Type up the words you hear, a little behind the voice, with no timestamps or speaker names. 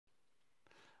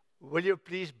Will you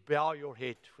please bow your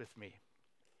head with me?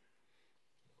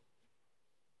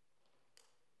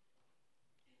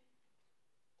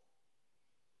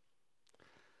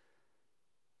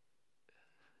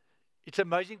 It's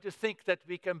amazing to think that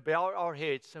we can bow our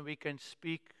heads and we can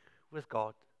speak with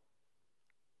God.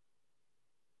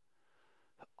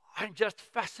 I'm just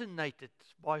fascinated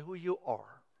by who you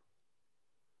are.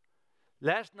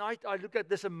 Last night I looked at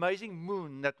this amazing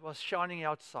moon that was shining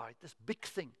outside, this big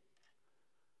thing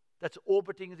that's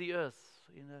orbiting the earth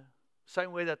in the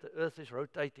same way that the earth is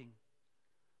rotating,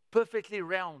 perfectly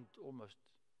round almost.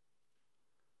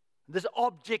 This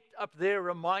object up there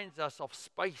reminds us of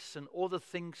space and all the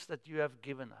things that you have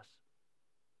given us.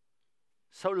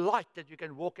 So light that you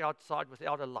can walk outside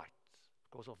without a light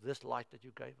because of this light that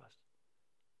you gave us.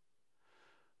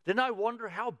 Then I wonder,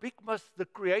 how big must the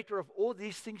creator of all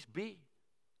these things be?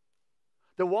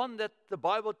 The one that the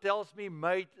Bible tells me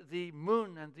made the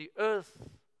moon and the earth,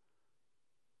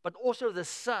 but also the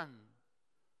sun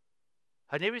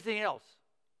and everything else.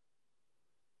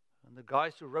 And the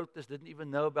guys who wrote this didn't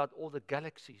even know about all the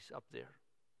galaxies up there,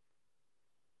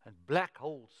 and black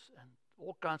holes and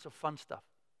all kinds of fun stuff.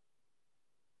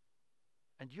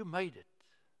 And you made it.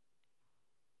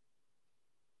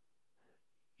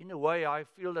 In a way, I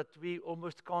feel that we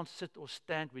almost can't sit or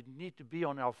stand. We need to be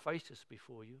on our faces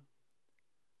before you.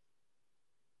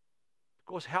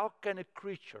 Because how can a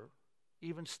creature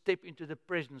even step into the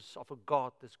presence of a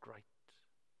God that's great?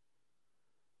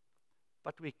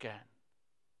 But we can.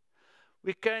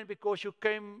 We can because you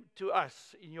came to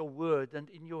us in your word and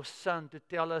in your Son to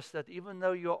tell us that even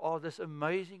though you are this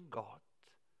amazing God,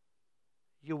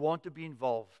 you want to be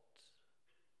involved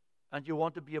and you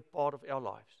want to be a part of our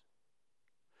lives.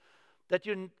 That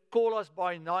you call us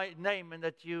by name and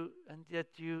that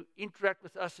you interact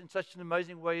with us in such an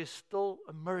amazing way is still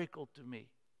a miracle to me.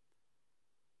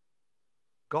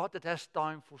 God that has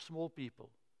time for small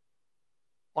people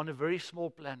on a very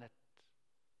small planet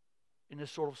in a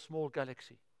sort of small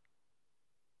galaxy.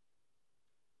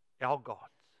 Our God.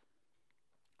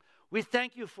 We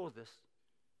thank you for this.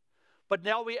 But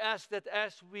now we ask that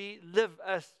as we live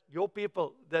as your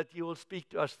people, that you will speak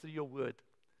to us through your word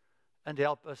and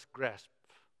help us grasp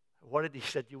what it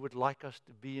is that you would like us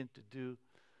to be and to do,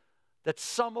 that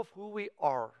some of who we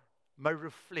are may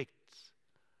reflect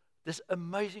this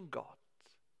amazing God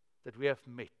that we have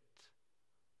met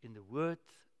in the word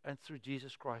and through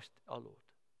Jesus Christ our Lord.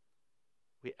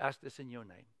 We ask this in your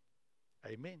name.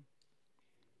 Amen.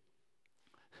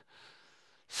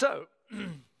 So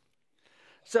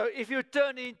if you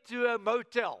turn into a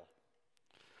motel,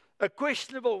 a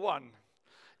questionable one,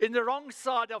 in the wrong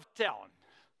side of town,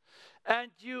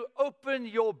 and you open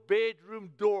your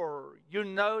bedroom door, you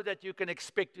know that you can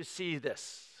expect to see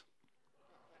this.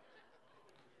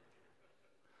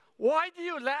 Why do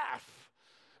you laugh?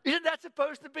 Isn't that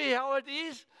supposed to be how it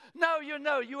is? No,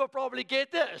 you will probably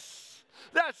get this.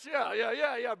 That's,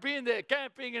 being there,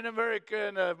 camping in America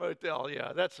in a motel,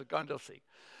 that's the kind of thing.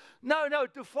 No,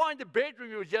 to find the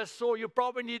bedroom you just saw, you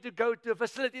probably need to go to a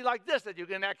facility like this that you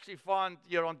can actually find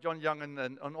here on John Young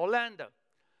and Orlando.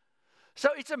 So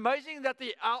it's amazing that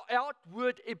the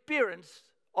outward appearance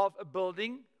of a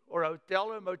building or a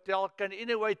hotel or a motel can in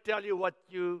a way tell you what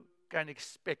you can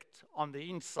expect on the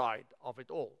inside of it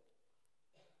all.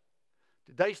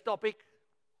 Today's topic,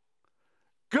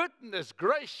 goodness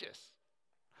gracious.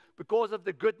 Because of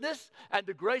the goodness and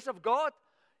the grace of God,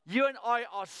 you and I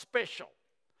are special.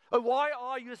 And why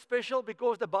are you special?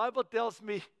 Because the Bible tells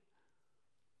me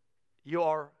you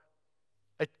are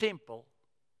a temple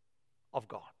of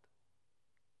God.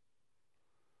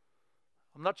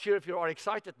 I'm not sure if you are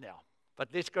excited now, but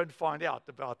let's go and find out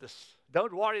about this.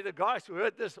 Don't worry, the guys who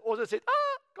heard this also said,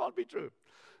 can't be true.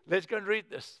 Let's go and read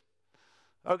this.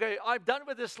 Okay, I'm done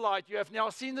with this slide. You have now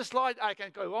seen the slide. I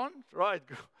can go on. Right.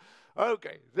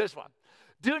 Okay, this one.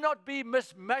 Do not be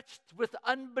mismatched with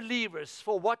unbelievers,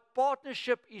 for what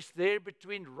partnership is there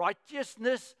between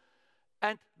righteousness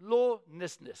and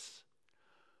lawlessness?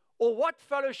 Or what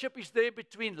fellowship is there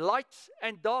between light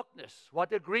and darkness?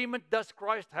 What agreement does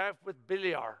Christ have with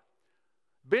Beliar?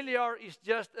 Beliar is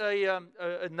just a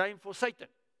name for Satan,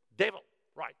 devil,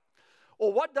 right?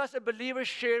 Or what does a believer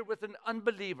share with an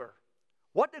unbeliever?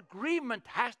 What agreement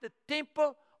has the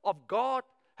temple of God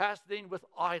has then with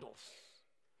idols?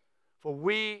 For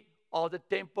we are the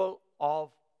temple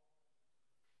of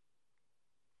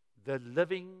the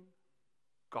living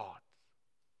God.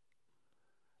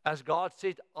 As God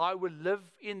said, I will live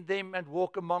in them and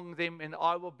walk among them, and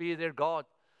I will be their God.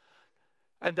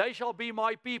 And they shall be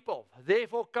my people.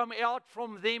 Therefore come out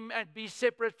from them and be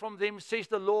separate from them, says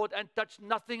the Lord, and touch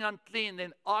nothing unclean.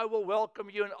 Then I will welcome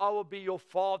you, and I will be your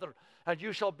father, and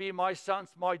you shall be my sons,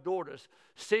 my daughters,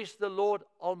 says the Lord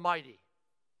Almighty.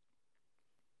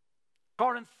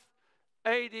 Corinth,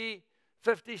 AD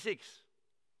 56.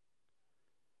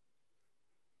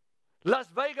 Las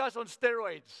Vegas on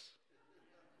steroids.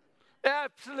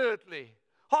 Absolutely.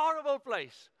 Horrible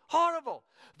place. Horrible.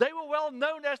 They were well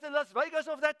known as the Las Vegas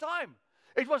of that time.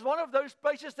 It was one of those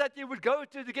places that you would go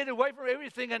to get away from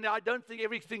everything, and I don't think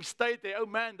everything stayed there. Oh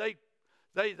man,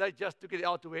 they just took it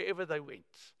out to wherever they went.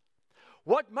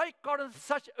 What made Corinth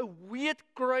such a weird,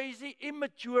 crazy,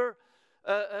 immature,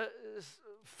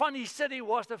 funny city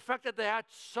was the fact that they had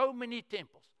so many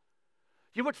temples.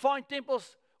 You would find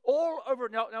temples all over.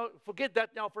 Now forget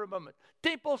that now for a moment.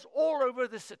 Temples all over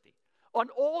the city. On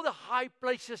all the high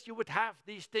places you would have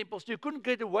these temples. You couldn't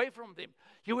get away from them.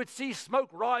 You would see smoke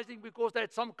rising because they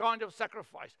had some kind of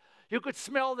sacrifice. You could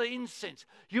smell the incense.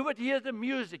 You would hear the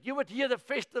music. You would hear the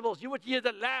festivals. You would hear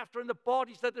the laughter and the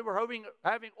parties that they were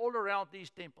having all around these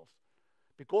temples.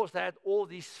 Because they had all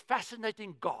these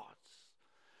fascinating gods.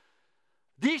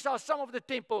 These are some of the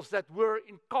temples that were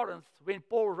in Corinth when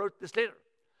Paul wrote this letter.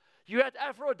 You had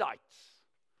Aphrodite.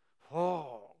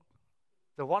 Oh,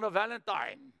 the one of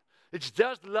Valentine. It's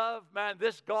just love, man,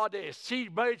 this goddess. She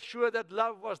made sure that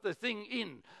love was the thing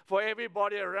in for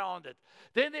everybody around it.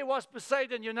 Then there was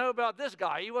Poseidon. You know about this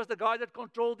guy. He was the guy that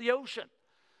controlled the ocean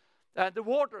and the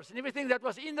waters and everything that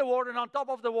was in the water and on top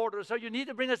of the water. So you need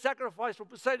to bring a sacrifice for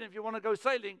Poseidon if you want to go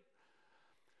sailing.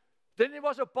 Then there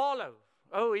was Apollo.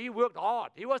 Oh, he worked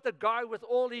hard. He was the guy with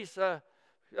all these,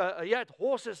 he had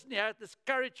horses and he had this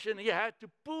carriage and he had to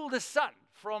pull the sun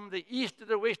from the east to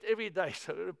the west every day.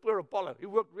 So poor Apollo, he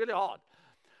worked really hard.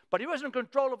 But he was in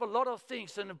control of a lot of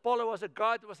things. And Apollo was a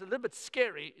guy that was a little bit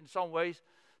scary in some ways.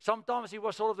 Sometimes he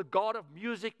was sort of the god of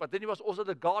music, but then he was also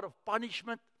the god of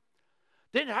punishment.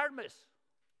 Then Hermes.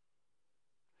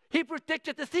 He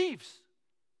protected the thieves.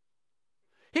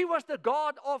 He was the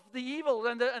god of the evil.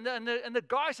 And the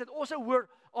guys that also were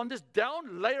on this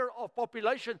down layer of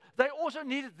population, they also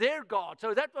needed their god.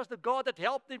 So that was the god that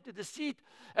helped them to deceive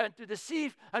and to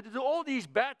do all these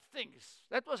bad things.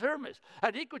 That was Hermes.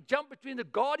 And he could jump between the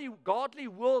godly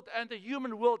world and the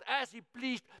human world as he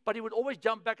pleased, but he would always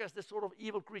jump back as this sort of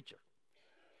evil creature.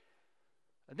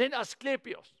 And then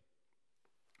Asclepius.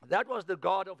 That was the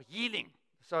god of healing.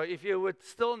 So if you would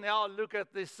still now look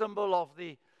at the symbol of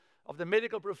the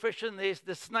medical profession, there's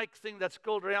the snake thing that's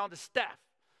called around the staff.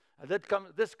 And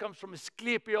this comes from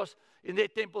Asclepius. In their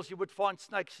temples, you would find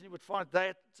snakes, and you would find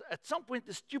that. At some point,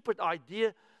 the stupid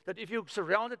idea that if you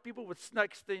surrounded people with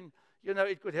snakes, then,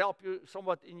 it could help you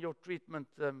somewhat in your treatment,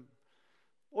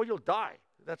 or you'll die.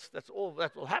 That's all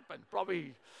that will happen,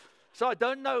 probably. So I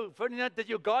don't know, Ferdinand, did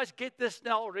you guys get this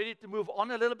now already to move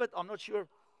on a little bit? I'm not sure.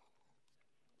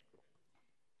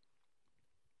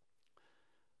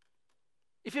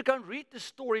 If you can read the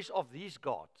stories of these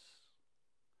gods,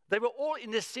 they were all,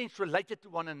 in a sense, related to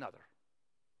one another.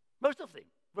 Most of them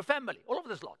were family, all of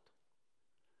this lot.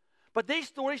 But these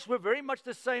stories were very much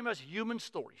the same as human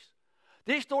stories.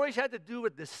 These stories had to do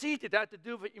with deceit, it had to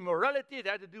do with immorality, it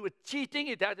had to do with cheating,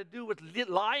 it had to do with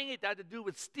lying, it had to do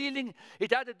with stealing,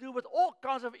 it had to do with all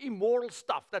kinds of immoral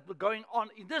stuff that were going on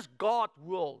in this God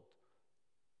world.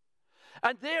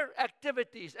 And their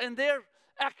activities and their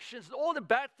actions, all the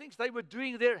bad things they were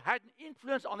doing there had an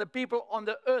influence on the people on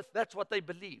the earth. That's what they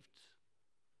believed.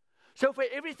 So for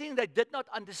everything they did not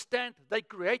understand, they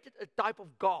created a type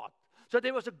of God. So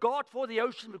there was a God for the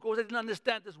ocean because they didn't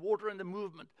understand this water and the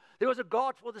movement. There was a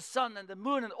God for the sun and the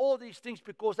moon and all these things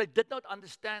because they did not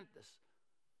understand this.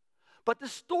 But the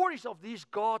stories of these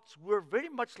gods were very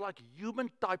much like human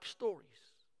type stories.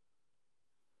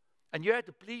 And you had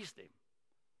to please them.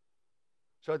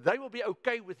 So they will be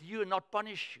okay with you and not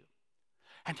punish you.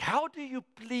 And how do you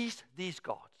please these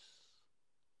gods?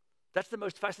 That's the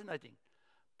most fascinating.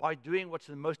 By doing what's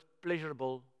the most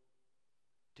pleasurable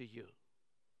to you.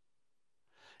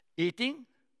 Eating,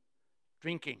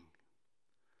 drinking.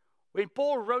 When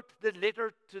Paul wrote the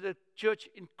letter to the church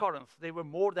in Corinth, there were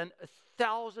more than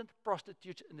 1,000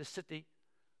 prostitutes in the city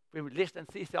where less than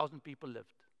 3,000 people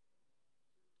lived.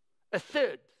 A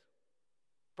third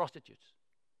prostitutes.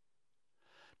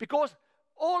 Because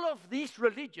all of these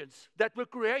religions that were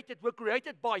created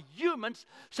by humans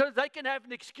so they can have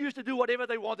an excuse to do whatever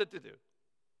they wanted to do.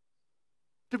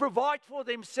 To provide for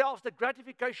themselves the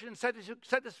gratification and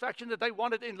satisfaction that they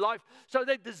wanted in life. So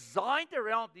they designed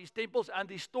around these temples and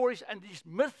these stories and these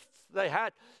myths they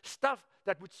had, stuff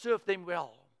that would serve them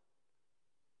well.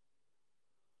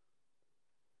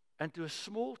 And to a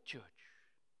small church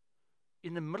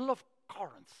in the middle of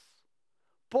Corinth.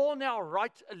 Paul now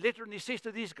writes a letter and he says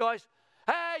to these guys,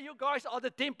 hey, you guys are the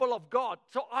temple of God.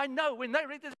 So I know when they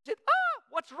read it, they said,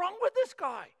 what's wrong with this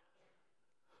guy?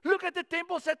 Look at the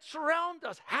temples that surround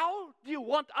us. How do you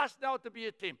want us now to be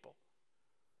a temple?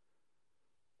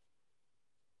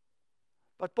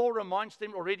 But Paul reminds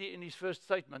them already in his first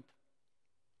statement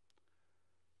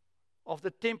of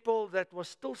the temple that was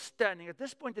still standing. At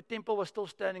this point, the temple was still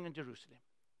standing in Jerusalem.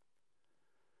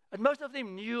 And most of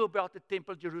them knew about the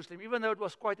temple in Jerusalem, even though it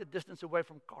was quite a distance away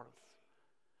from Corinth.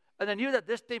 And they knew that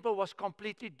this temple was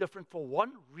completely different for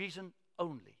one reason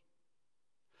only.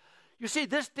 You see,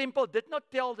 this temple did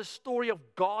not tell the story of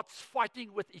gods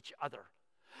fighting with each other.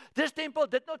 This temple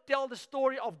did not tell the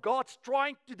story of gods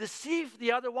trying to deceive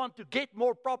the other one to get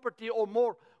more property or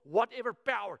more whatever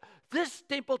power. This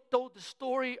temple told the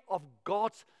story of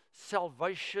God's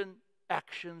salvation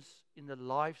actions in the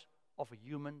lives of the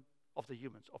humans,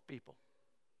 of people.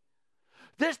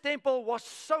 This temple was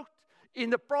soaked in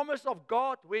the promise of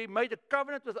God, where He made a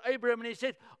covenant with Abraham, and He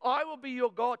said, I will be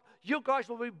your God, you guys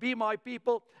will be my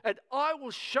people, and I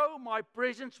will show my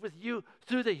presence with you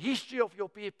through the history of your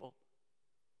people.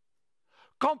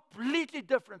 Completely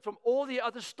different from all the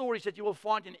other stories that you will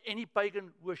find in any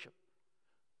pagan worship.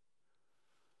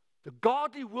 The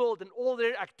godly world and all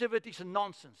their activities and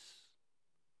nonsense.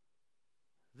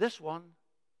 This one,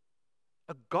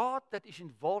 a God that is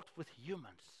involved with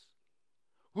humans,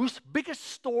 whose biggest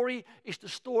story is the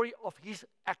story of His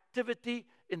activity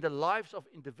in the lives of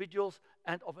individuals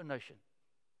and of a nation.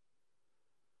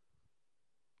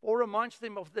 Paul reminds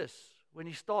them of this when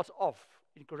he starts off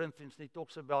in Corinthians and he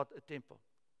talks about a temple.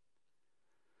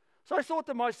 So I thought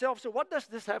to myself, so what does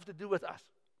this have to do with us?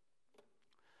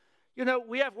 You know,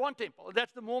 we have one temple.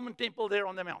 That's the Mormon temple there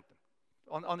on the mountain,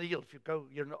 on the hill, if you go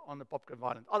here on the Popcom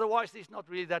Island. Otherwise, there's not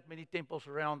really that many temples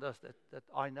around us that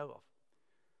I know of.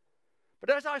 But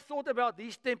as I thought about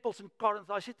these temples in Corinth,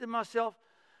 I said to myself,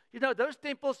 you know, those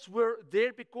temples were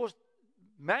there because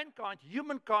mankind,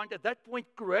 humankind at that point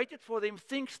created for them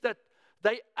things that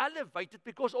they elevated,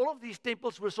 because all of these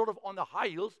temples were sort of on the high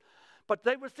hills, but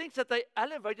they were things that they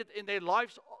elevated in their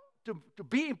lives to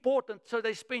be important, so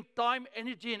they spent time,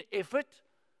 energy, and effort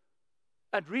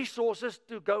and resources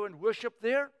to go and worship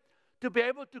there, to be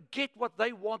able to get what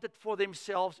they wanted for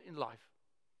themselves in life.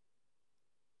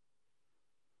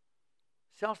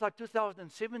 Sounds like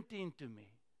 2017 to me,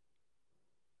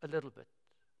 a little bit.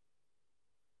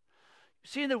 You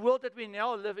see, in the world that we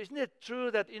now live, isn't it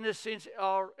true that in a sense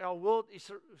our world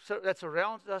that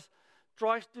surrounds us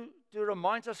tries to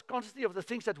remind us constantly of the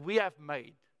things that we have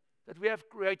made, that we have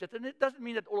created. And it doesn't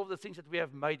mean that all of the things that we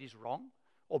have made is wrong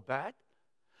or bad.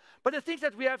 But the things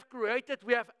that we have created,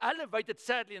 we have elevated,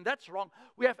 sadly, and that's wrong.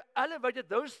 We have elevated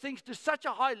those things to such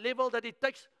a high level that it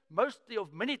takes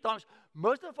many times,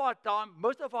 most of our time,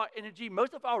 most of our energy,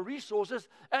 most of our resources,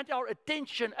 and our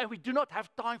attention, and we do not have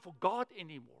time for God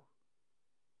anymore.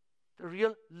 The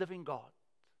real living God.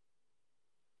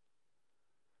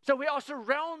 So we are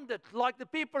surrounded, like the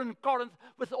people in Corinth,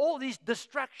 with all these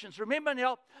distractions. Remember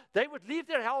now, they would leave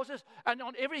their houses, and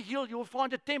on every hill you will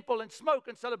find a temple and smoke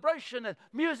and celebration and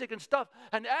music and stuff.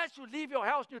 And as you leave your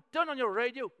house, you turn on your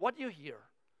radio, what do you hear?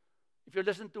 If you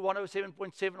listen to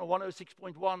 107.7 or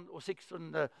 106.1 or 6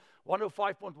 and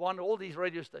 105.1, all these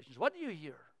radio stations, what do you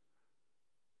hear?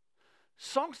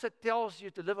 Songs that tells you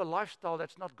to live a lifestyle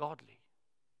that's not godly.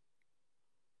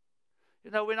 You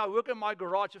know, when I work in my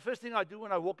garage, the first thing I do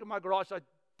when I walk in my garage, I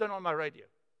turn on my radio.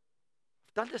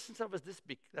 I've done this since I was this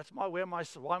big. That's why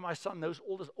my son knows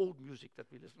all this old music that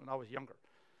we listened to when I was younger.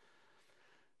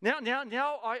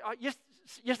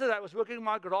 Yesterday I was working in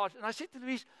my garage, and I said to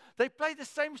Louise, they play the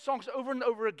same songs over and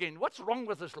over again. What's wrong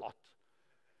with this lot?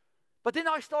 But then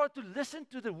I started to listen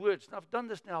to the words, and I've done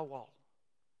this now a while.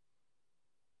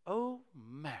 Oh,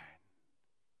 man.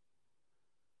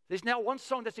 There's now one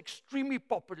song that's extremely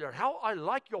popular. How I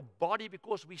like your body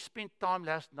because we spent time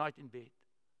last night in bed.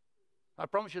 I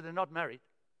promise you they're not married.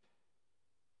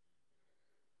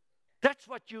 That's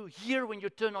what you hear when you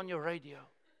turn on your radio.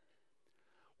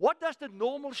 What does the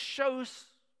normal shows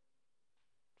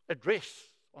address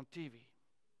on TV?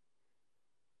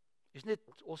 Isn't it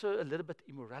also a little bit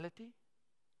immorality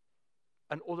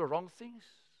and all the wrong things?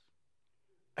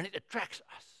 And it attracts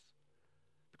us.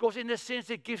 Because in a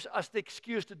sense, it gives us the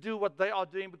excuse to do what they are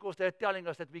doing because they're telling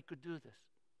us that we could do this.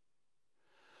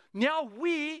 Now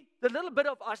we, the little bit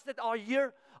of us that are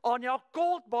here, are now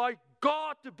called by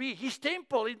God to be His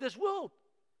temple in this world.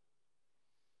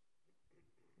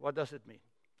 What does it mean?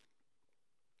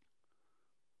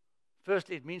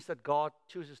 Firstly, it means that God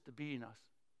chooses to be in us.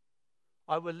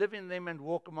 I will live in them and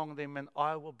walk among them, and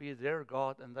I will be their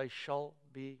God, and they shall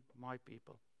be my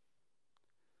people.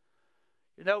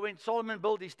 You know, when Solomon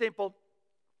built his temple,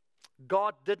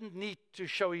 God didn't need to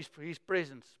show his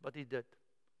presence, but he did.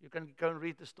 You can go and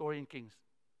read the story in Kings.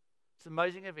 It's an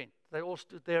amazing event. They all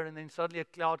stood there, and then suddenly a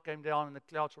cloud came down, and the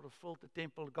cloud sort of filled the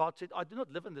temple. God said, I do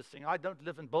not live in this thing. I don't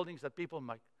live in buildings that people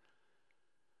make.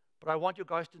 But I want you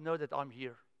guys to know that I'm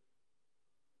here,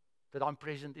 that I'm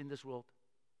present in this world.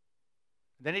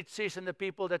 Then it says, and the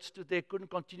people that stood there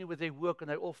couldn't continue with their work, and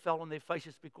they all fell on their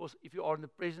faces, because if you are in the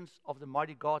presence of the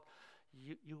mighty God,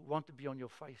 you want to be on your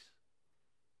face.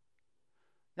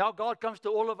 Now God comes to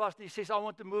all of us and He says, I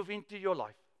want to move into your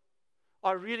life.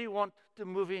 I really want to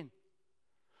move in.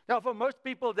 Now for most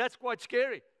people, that's quite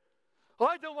scary.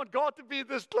 I don't want God to be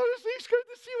this close. He's going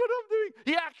to see what I'm doing.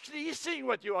 He actually is seeing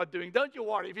what you are doing. Don't you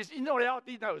worry. If He's in or out,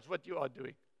 He knows what you are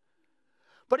doing.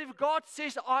 But if God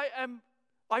says,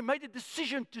 I made a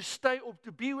decision to stay or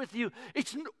to be with you,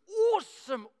 it's an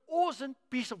awesome, awesome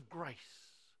piece of grace.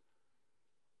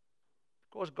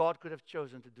 Because God could have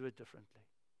chosen to do it differently.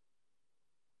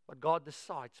 But God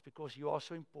decides, because you are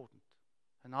so important,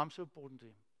 and I'm so important to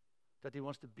Him, that He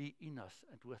wants to be in us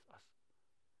and with us.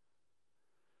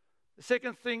 The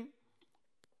second thing,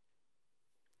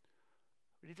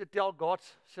 we need to tell God's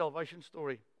salvation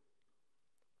story.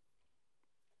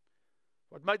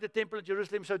 What made the temple in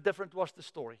Jerusalem so different was the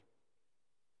story.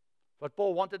 What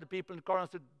Paul wanted the people in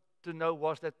Corinth to know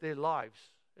was that their lives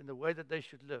and the way that they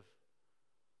should live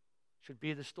should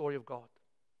be the story of God,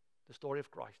 the story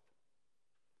of Christ.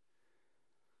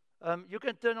 You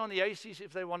can turn on the ACs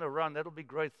if they want to run. That'll be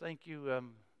great. Thank you,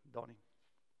 Donnie.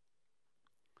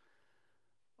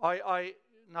 And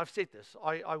I've said this.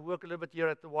 I work a little bit here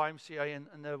at the YMCA,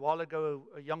 and a while ago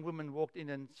a young woman walked in,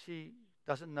 and she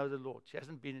doesn't know the Lord. She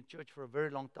hasn't been in church for a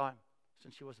very long time,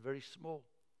 since she was very small.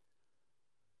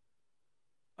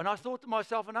 And I thought to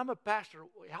myself, and I'm a pastor,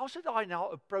 how should I now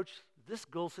approach this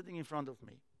girl sitting in front of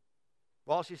me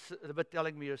while she's a bit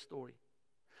telling me her story?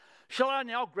 Shall I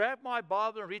now grab my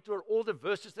Bible and read to her all the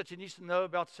verses that she needs to know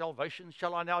about salvation?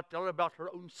 Shall I now tell her about her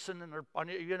own sin and her,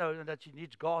 and that she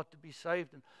needs God to be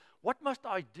saved? And what must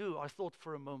I do? I thought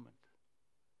for a moment.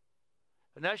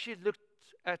 And as she looked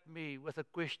at me with a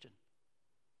question,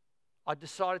 I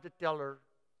decided to tell her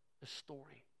a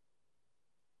story.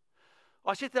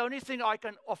 I said, the only thing I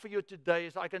can offer you today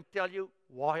is I can tell you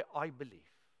why I believe.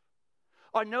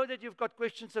 I know that you've got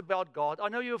questions about God. I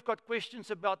know you've got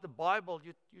questions about the Bible.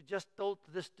 You just told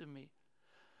this to me.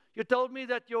 You told me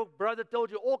that your brother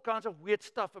told you all kinds of weird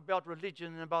stuff about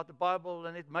religion and about the Bible,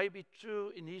 and it may be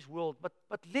true in his world. But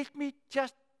let me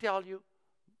just tell you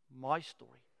my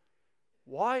story,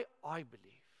 why I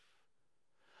believe.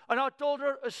 And I told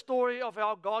her a story of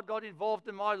how God got involved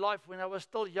in my life when I was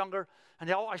still younger, and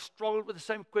how I struggled with the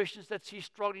same questions that she's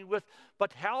struggling with,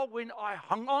 but how when I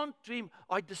hung on to Him,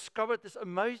 I discovered this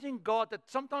amazing God that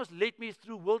sometimes led me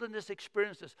through wilderness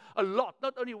experiences, a lot,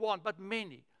 not only one, but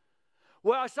many,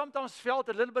 where I sometimes felt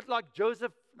a little bit like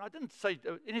Joseph. And I didn't say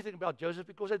anything about Joseph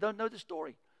because I don't know the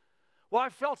story. Where I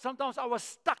felt sometimes I was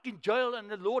stuck in jail and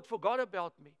the Lord forgot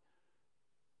about me.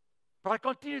 But I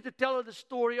continued to tell her the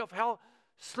story of how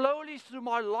slowly through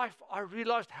my life, I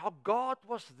realized how God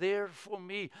was there for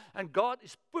me. And God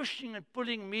is pushing and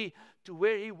pulling me to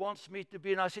where He wants me to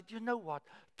be. And I said, you know what?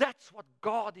 That's what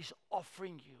God is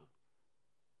offering you.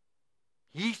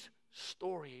 His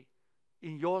story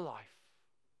in your life.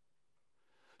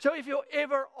 So if you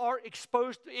ever are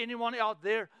exposed to anyone out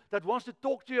there that wants to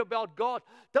talk to you about God,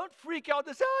 don't freak out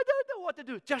and say, I don't know what to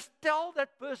do. Just tell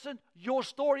that person your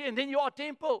story, and then you are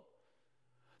temple.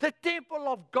 The temple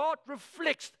of God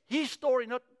reflects His story,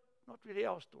 not really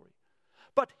our story,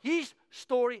 but His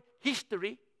story,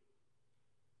 history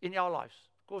in our lives.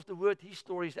 Of course, the word His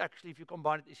story is actually, if you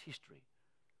combine it, is history.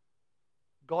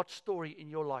 God's story in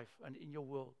your life and in your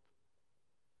world.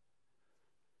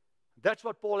 That's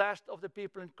what Paul asked of the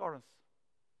people in Corinth.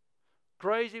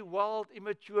 Crazy, wild,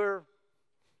 immature,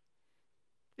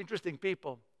 interesting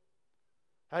people.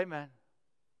 Hey man,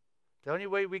 the only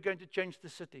way we're going to change the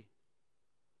city,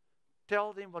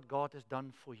 tell them what God has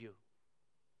done for you.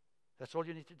 That's all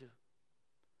you need to do.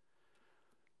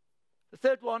 The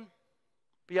third one,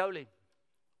 be holy.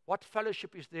 What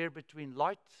fellowship is there between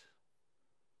light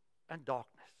and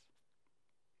darkness?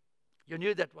 You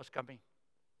knew that was coming.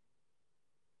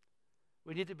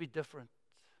 We need to be different.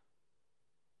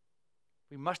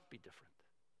 We must be different.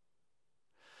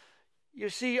 You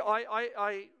see,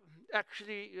 I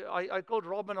called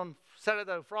Robin on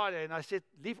Saturday or Friday, and I said,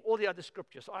 leave all the other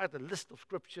scriptures. I had a list of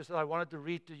scriptures that I wanted to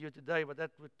read to you today, but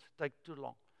that would take too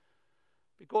long.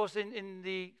 Because in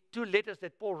the 2 letters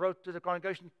that Paul wrote to the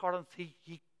congregation in Corinth,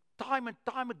 he time and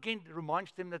time again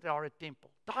reminds them that they are a temple.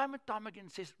 Time and time again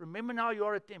says, remember now you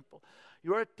are a temple.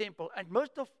 You are a temple. And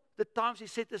most of the times he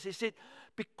said this, he said,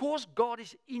 because God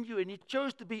is in you and he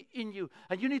chose to be in you,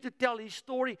 and you need to tell his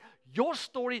story, your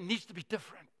story needs to be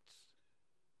different.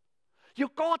 You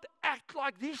can't act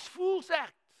like these fools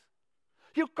act.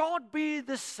 You can't be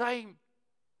the same.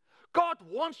 God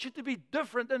wants you to be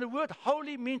different, and the word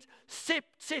holy means set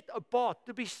apart,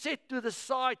 to be set to the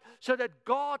side, so that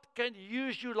God can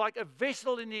use you like a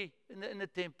vessel in the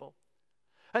temple.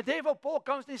 And therefore Paul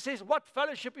comes and he says, what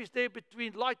fellowship is there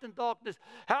between light and darkness?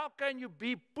 How can you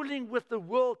be pulling with the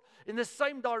world in the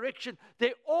same direction?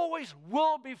 There always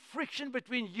will be friction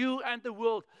between you and the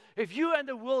world. If you and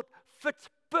the world fit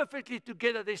perfectly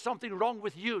together, there's something wrong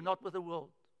with you, not with the world.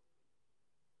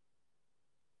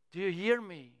 Do you hear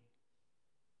me?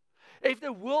 If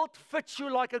the world fits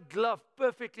you like a glove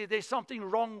perfectly, there's something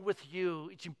wrong with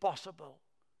you. It's impossible.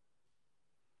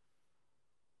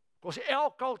 Because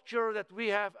our culture that we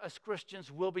have as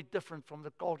Christians will be different from the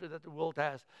culture that the world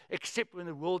has, except when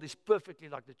the world is perfectly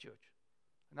like the church.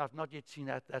 And I've not yet seen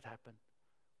that happen.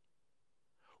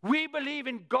 We believe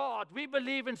in God. We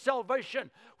believe in salvation.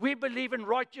 We believe in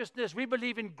righteousness. We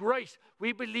believe in grace.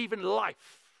 We believe in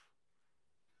life.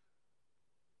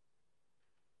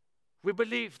 We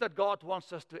believe that God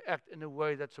wants us to act in a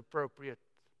way that's appropriate,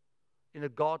 in a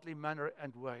godly manner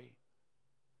and way.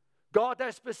 God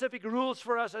has specific rules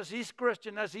for us as His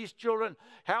Christian, as His children,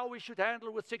 how we should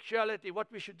handle with sexuality,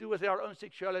 what we should do with our own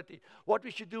sexuality, what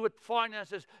we should do with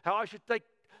finances, how I should take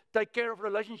care of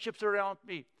relationships around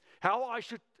me, how I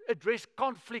should address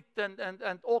conflict and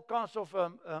all kinds of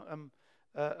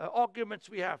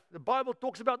arguments we have. The Bible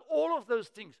talks about all of those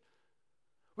things.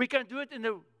 We can do it in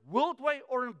the world way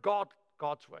or in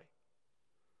God's way.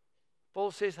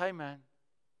 Paul says, hey man,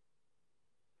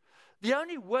 the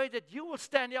only way that you will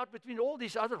stand out between all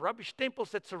these other rubbish temples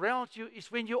that surround you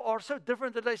is when you are so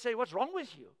different that they say, what's wrong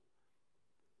with you?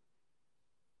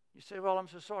 You say, well, I'm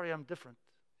so sorry, I'm different.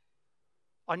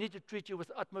 I need to treat you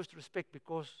with utmost respect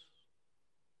because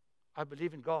I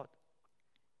believe in God.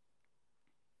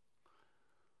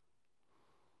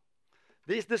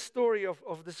 There's this story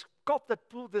of this cop that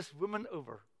pulled this woman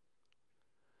over.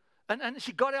 And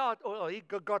she got out, or he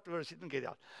got to her, she didn't get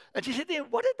out. And she said to him,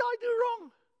 what did I do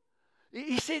wrong?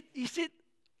 He said,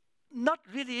 not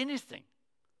really anything.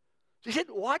 She said,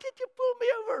 why did you pull me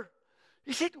over?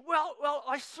 He said, well,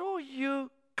 I saw you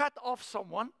cut off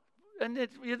someone, and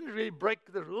you didn't really break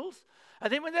the rules.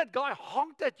 And then when that guy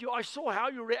honked at you, I saw how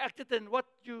you reacted and what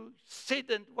you said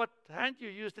and what hand you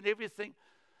used and everything.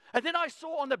 And then I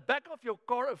saw on the back of your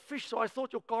car a fish, so I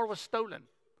thought your car was stolen.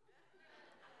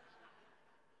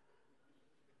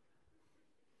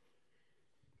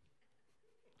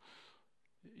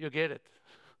 You get it.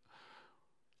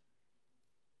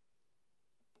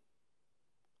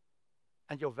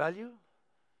 And your value?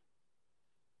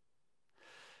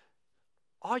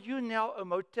 Are you now a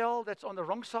motel that's on the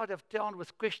wrong side of town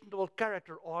with questionable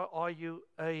character, or are you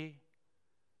a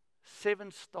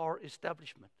 7-star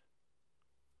establishment?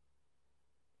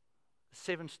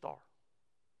 7-star.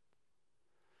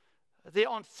 There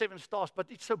aren't 7 stars, but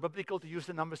it's so biblical to use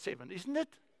the number 7, isn't it?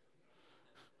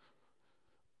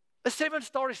 A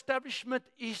 7-star establishment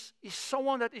is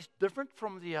someone that is different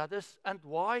from the others. And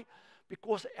why?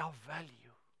 Because our value.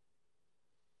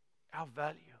 Our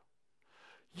value.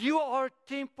 You are a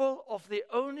temple of the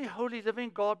only holy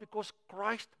living God because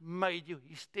Christ made you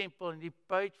His temple and He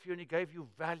paid for you and He gave you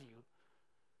value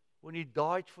when He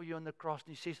died for you on the cross.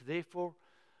 And He says, therefore,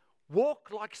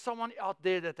 walk like someone out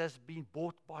there that has been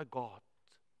bought by God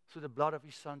through the blood of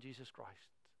His Son, Jesus Christ.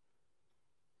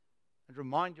 And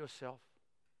remind yourself,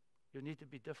 you need to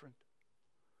be different.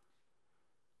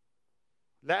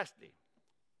 Lastly,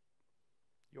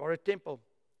 you are a temple.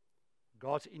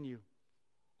 God's in you.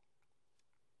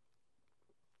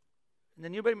 In the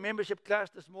new membership class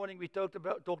this morning, we talked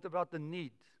about the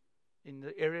need in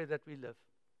the area that we live.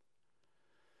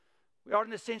 We are,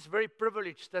 in a sense, very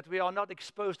privileged that we are not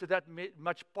exposed to that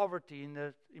much poverty in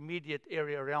the immediate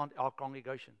area around our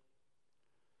congregation.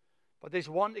 But there's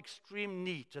one extreme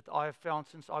need that I have found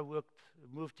since I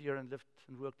moved here and lived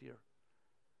and worked here.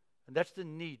 And that's the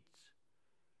need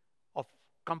of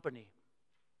company.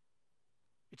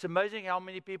 It's amazing how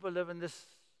many people live in this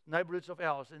neighborhoods of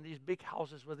ours, in these big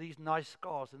houses with these nice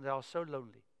cars, and they are so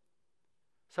lonely.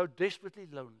 So desperately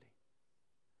lonely.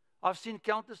 I've seen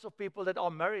countless of people that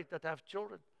are married, that have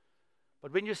children.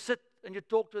 But when you sit and you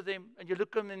talk to them, and you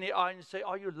look them in the eye and say,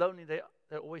 are you lonely? They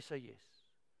always say yes.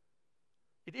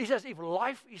 It is as if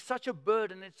life is such a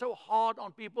burden, it's so hard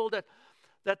on people that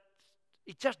that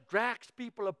it just drags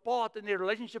people apart, and their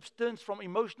relationships turns from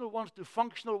emotional ones to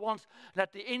functional ones. And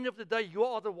at the end of the day, you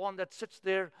are the one that sits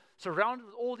there surrounded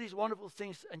with all these wonderful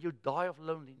things, and you die of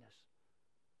loneliness,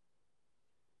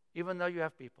 even though you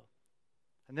have people.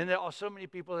 And then there are so many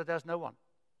people that has no one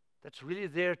that's really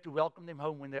there to welcome them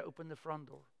home when they open the front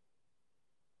door.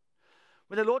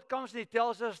 When the Lord comes and He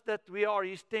tells us that we are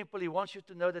His temple, He wants you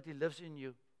to know that He lives in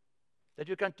you, that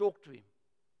you can talk to Him,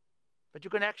 that you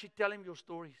can actually tell Him your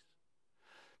stories.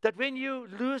 That when you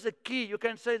lose a key, you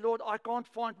can say, Lord, I can't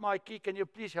find my key. Can you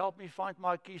please help me find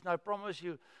my keys? And I promise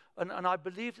you, and I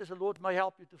believe that the Lord may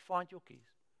help you to find your keys.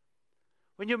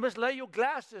 When you mislay your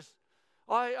glasses,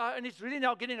 and it's really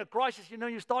now getting a crisis,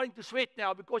 you're starting to sweat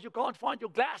now because you can't find your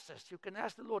glasses. You can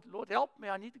ask the Lord, Lord, help me,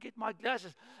 I need to get my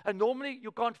glasses. And normally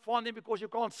you can't find them because you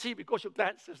can't see, because your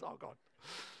glasses are gone.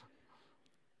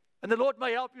 And the Lord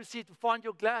may help you see to find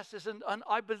your glasses, and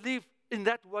I believe in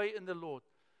that way in the Lord.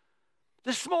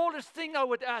 The smallest thing I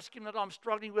would ask Him that I'm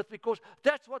struggling with, because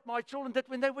that's what my children did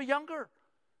when they were younger.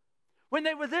 When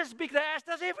they were this big, they asked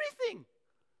us everything.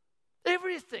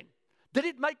 Everything. Did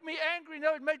it make me angry?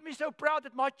 No, it made me so proud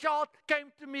that my child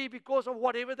came to me because of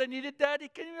whatever they needed. Daddy,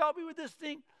 can you help me with this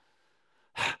thing?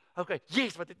 Okay,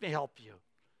 yes, but let me help you.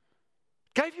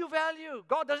 Gave you value.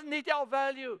 God doesn't need our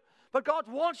value. But God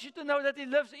wants you to know that He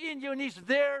lives in you and He's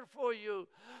there for you.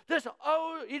 This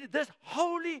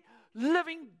holy,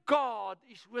 living God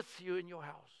is with you in your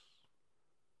house.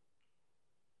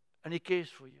 And He cares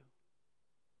for you.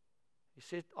 He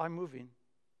said, I move in,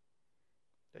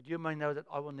 that you may know that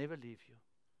I will never leave you.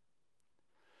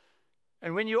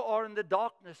 And when you are in the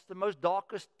darkness, the most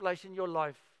darkest place in your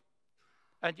life,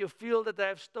 and you feel that they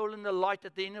have stolen the light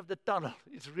at the end of the tunnel,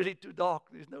 it's really too dark,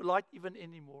 there's no light even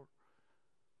anymore.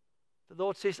 The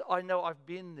Lord says, I know, I've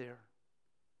been there.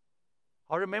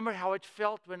 I remember how it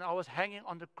felt when I was hanging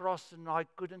on the cross and I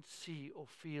couldn't see or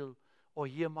feel or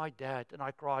hear my dad, and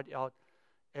I cried out,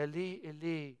 Eli,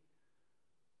 Eli,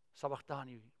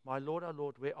 sabachthani, my Lord,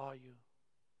 where are you?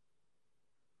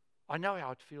 I know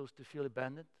how it feels to feel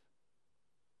abandoned.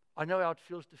 I know how it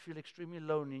feels to feel extremely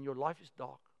lonely and your life is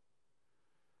dark.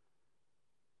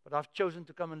 But I've chosen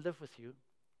to come and live with you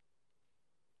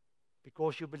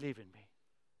because you believe in me,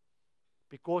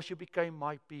 because you became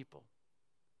my people.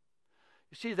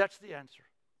 You see, that's the answer.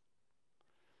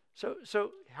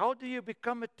 So how do you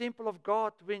become a temple of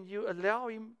God when you allow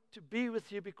Him to be with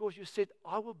you because you said,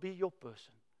 I will be your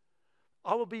person.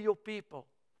 I will be your people.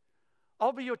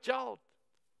 I'll be your child.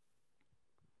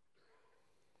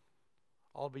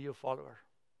 I'll be your follower.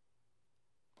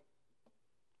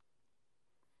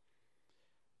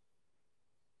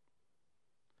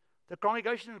 The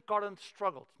congregation in Corinth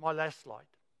struggled. My last slide.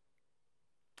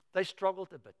 They struggled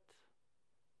a bit.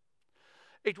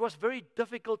 It was very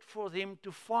difficult for them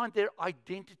to find their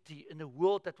identity in a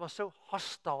world that was so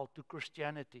hostile to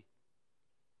Christianity.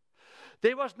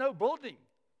 There was no building,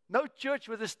 no church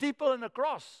with a steeple and a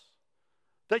cross.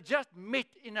 They just met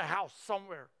in a house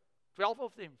somewhere. 12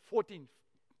 of them, 14,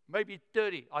 maybe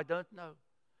 30, I don't know.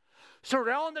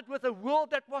 Surrounded with a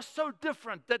world that was so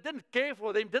different, that didn't care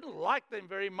for them, didn't like them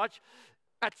very much.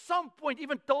 At some point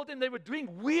even told them they were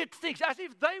doing weird things, as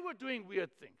if they were doing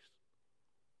weird things.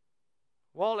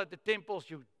 While at the temples,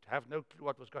 you have no clue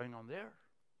what was going on there.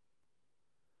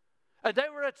 And they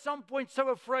were at some point so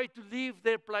afraid to leave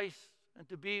their place and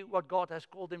to be what God has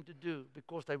called them to do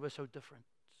because they were so different.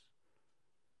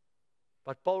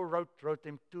 But Paul wrote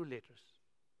them 2 letters.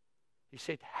 He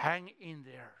said, hang in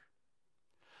there.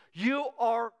 You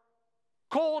are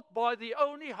called by the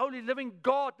only holy living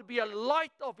God to be a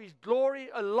light of His glory,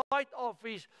 a light of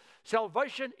His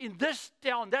salvation in this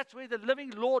town. That's where the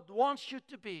living Lord wants you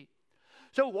to be.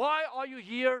 So why are you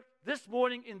here this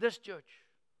morning in this church?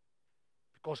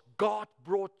 Because God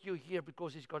brought you here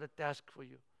because He's got a task for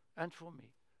you and for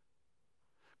me.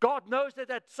 God knows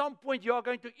that at some point you are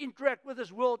going to interact with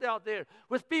this world out there,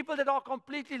 with people that are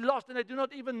completely lost and they do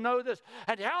not even know this.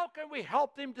 And how can we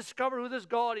help them discover who this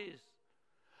God is?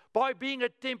 By being a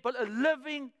temple, a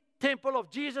living temple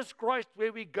of Jesus Christ,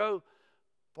 where we go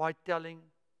by telling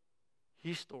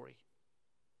His story.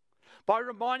 By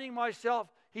reminding myself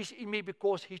He's in me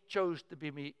because He chose to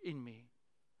be in me.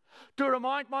 To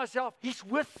remind myself He's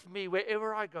with me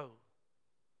wherever I go.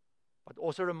 But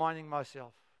also reminding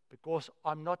myself, because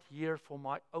I'm not here for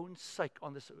my own sake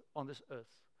on this earth.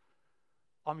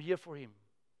 I'm here for Him.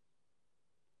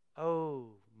 Oh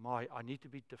my, I need to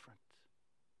be different.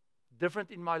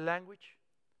 Different in my language,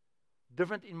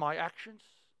 different in my actions,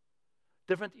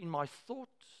 different in my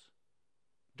thoughts,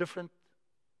 different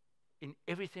in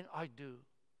everything I do,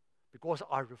 because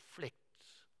I reflect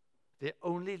the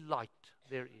only light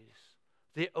there is,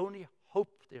 the only hope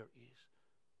there is,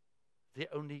 the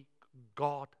only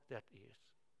God that is,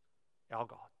 our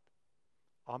God.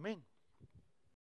 Amen.